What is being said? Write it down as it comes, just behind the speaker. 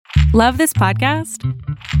Love this podcast?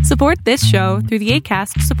 Support this show through the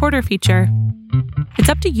Acast supporter feature. It's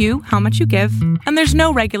up to you how much you give, and there's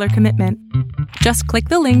no regular commitment. Just click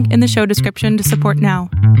the link in the show description to support now.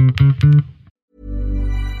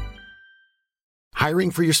 Hiring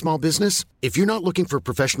for your small business? If you're not looking for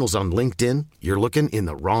professionals on LinkedIn, you're looking in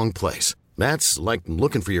the wrong place. That's like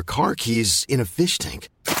looking for your car keys in a fish tank.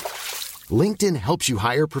 LinkedIn helps you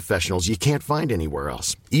hire professionals you can't find anywhere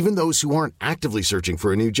else, even those who aren't actively searching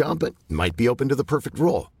for a new job but might be open to the perfect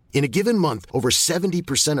role. In a given month, over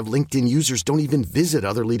 70% of LinkedIn users don't even visit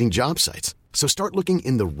other leading job sites. So start looking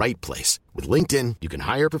in the right place. With LinkedIn, you can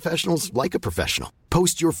hire professionals like a professional.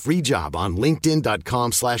 Post your free job on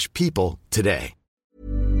linkedin.com/people today.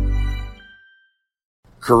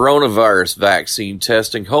 Coronavirus vaccine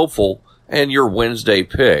testing hopeful, and your Wednesday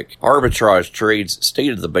pick. Arbitrage Trade's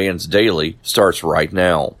State of the Bands Daily starts right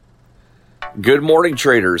now. Good morning,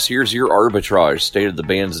 traders. Here's your Arbitrage State of the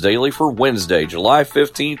Bands Daily for Wednesday, July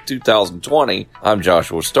 15th, 2020. I'm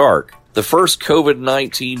Joshua Stark. The first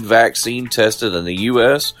COVID-19 vaccine tested in the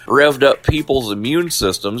U.S. revved up people's immune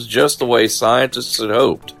systems just the way scientists had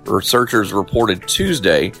hoped. Researchers reported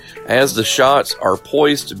Tuesday as the shots are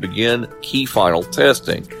poised to begin key final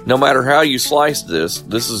testing. No matter how you slice this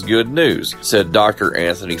is good news, said Dr.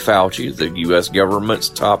 Anthony Fauci, the U.S. government's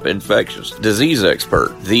top infectious disease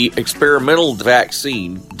expert. The experimental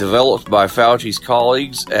vaccine, developed by Fauci's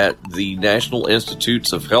colleagues at the National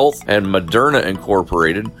Institutes of Health and Moderna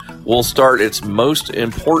Incorporated, will start its most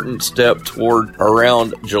important step toward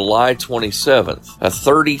around July 27th, a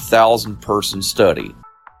 30,000-person study.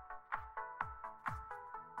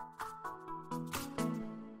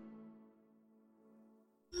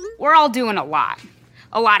 We're all doing a lot.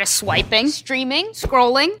 A lot of swiping, streaming,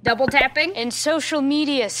 scrolling, double tapping, and social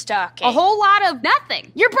media stalking. A whole lot of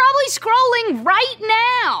nothing. You're probably scrolling right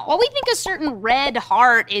now. While we think a certain red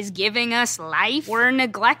heart is giving us life, we're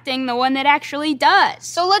neglecting the one that actually does.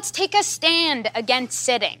 So let's take a stand against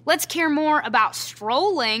sitting. Let's care more about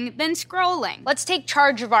strolling than scrolling. Let's take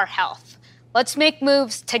charge of our health. Let's make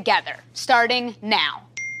moves together, starting now.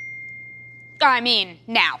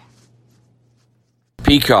 Now.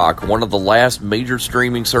 Peacock, one of the last major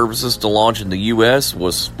streaming services to launch in the U.S.,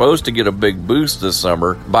 was supposed to get a big boost this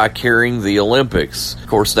summer by carrying the Olympics. Of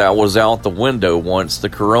course, that was out the window once the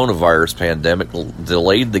coronavirus pandemic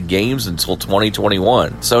delayed the games until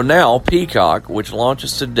 2021. So now, Peacock, which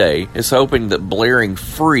launches today, is hoping that blaring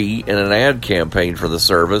free in an ad campaign for the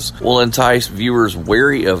service will entice viewers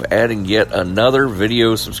wary of adding yet another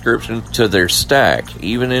video subscription to their stack,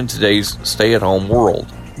 even in today's stay-at-home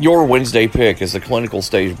world. Your Wednesday pick is a clinical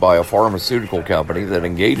stage biopharmaceutical company that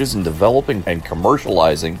engages in developing and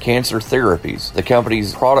commercializing cancer therapies. The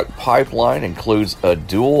company's product pipeline includes a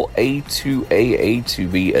dual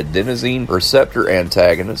A2A/A2B adenosine receptor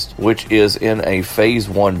antagonist, which is in a phase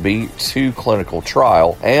 1b/2 clinical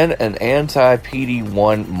trial, and an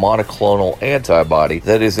anti-PD-1 monoclonal antibody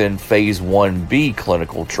that is in phase 1b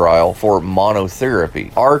clinical trial for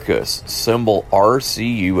monotherapy. Arcus, symbol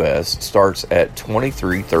RCUS, starts at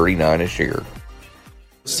 $23.39 a share.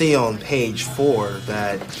 See on page 4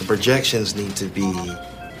 that the projections need to be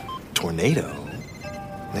tornado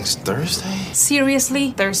next Thursday.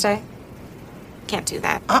 Seriously? Thursday? Can't do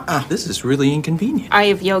that. This is really inconvenient. I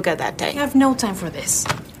have yoga that day. I have no time for this.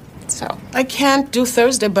 So. I can't do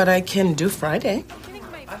Thursday, but I can do Friday.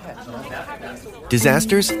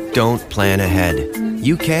 Disasters don't plan ahead.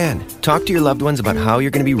 You can. Talk to your loved ones about how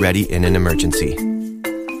you're going to be ready in an emergency.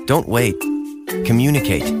 Don't wait.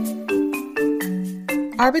 Communicate.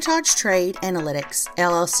 Arbitrage Trade Analytics,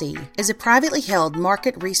 LLC, is a privately held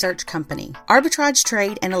market research company. Arbitrage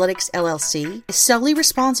Trade Analytics, LLC, is solely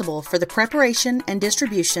responsible for the preparation and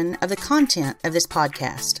distribution of the content of this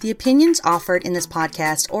podcast. The opinions offered in this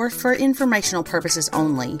podcast are for informational purposes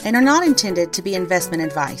only and are not intended to be investment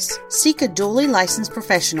advice. Seek a duly licensed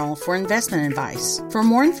professional for investment advice. For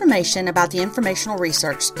more information about the informational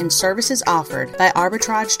research and services offered by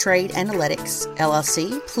Arbitrage Trade Analytics,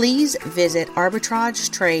 LLC, please visit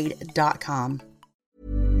arbitragetrade.com.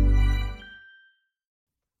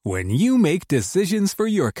 When you make decisions for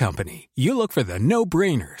your company, you look for the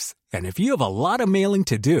no-brainers. And if you have a lot of mailing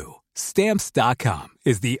to do, Stamps.com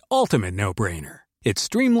is the ultimate no-brainer. It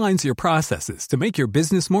streamlines your processes to make your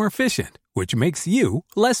business more efficient, which makes you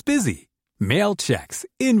less busy. Mail checks,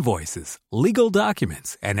 invoices, legal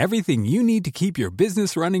documents, and everything you need to keep your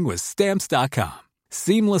business running with Stamps.com.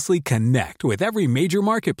 Seamlessly connect with every major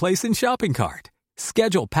marketplace and shopping cart.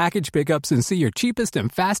 Schedule package pickups and see your cheapest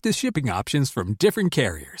and fastest shipping options from different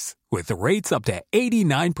carriers, with rates up to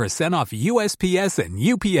 89% off USPS and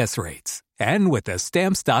UPS rates. And with the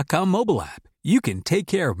Stamps.com mobile app, you can take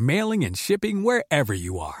care of mailing and shipping wherever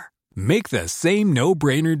you are. Make the same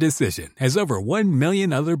no-brainer decision as over 1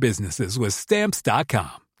 million other businesses with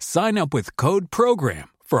Stamps.com. Sign up with code PROGRAM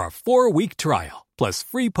for a 4-week trial, plus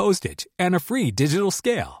free postage and a free digital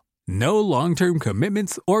scale. No long-term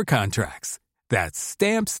commitments or contracts. That's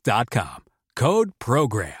Stamps.com. Code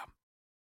PROGRAM.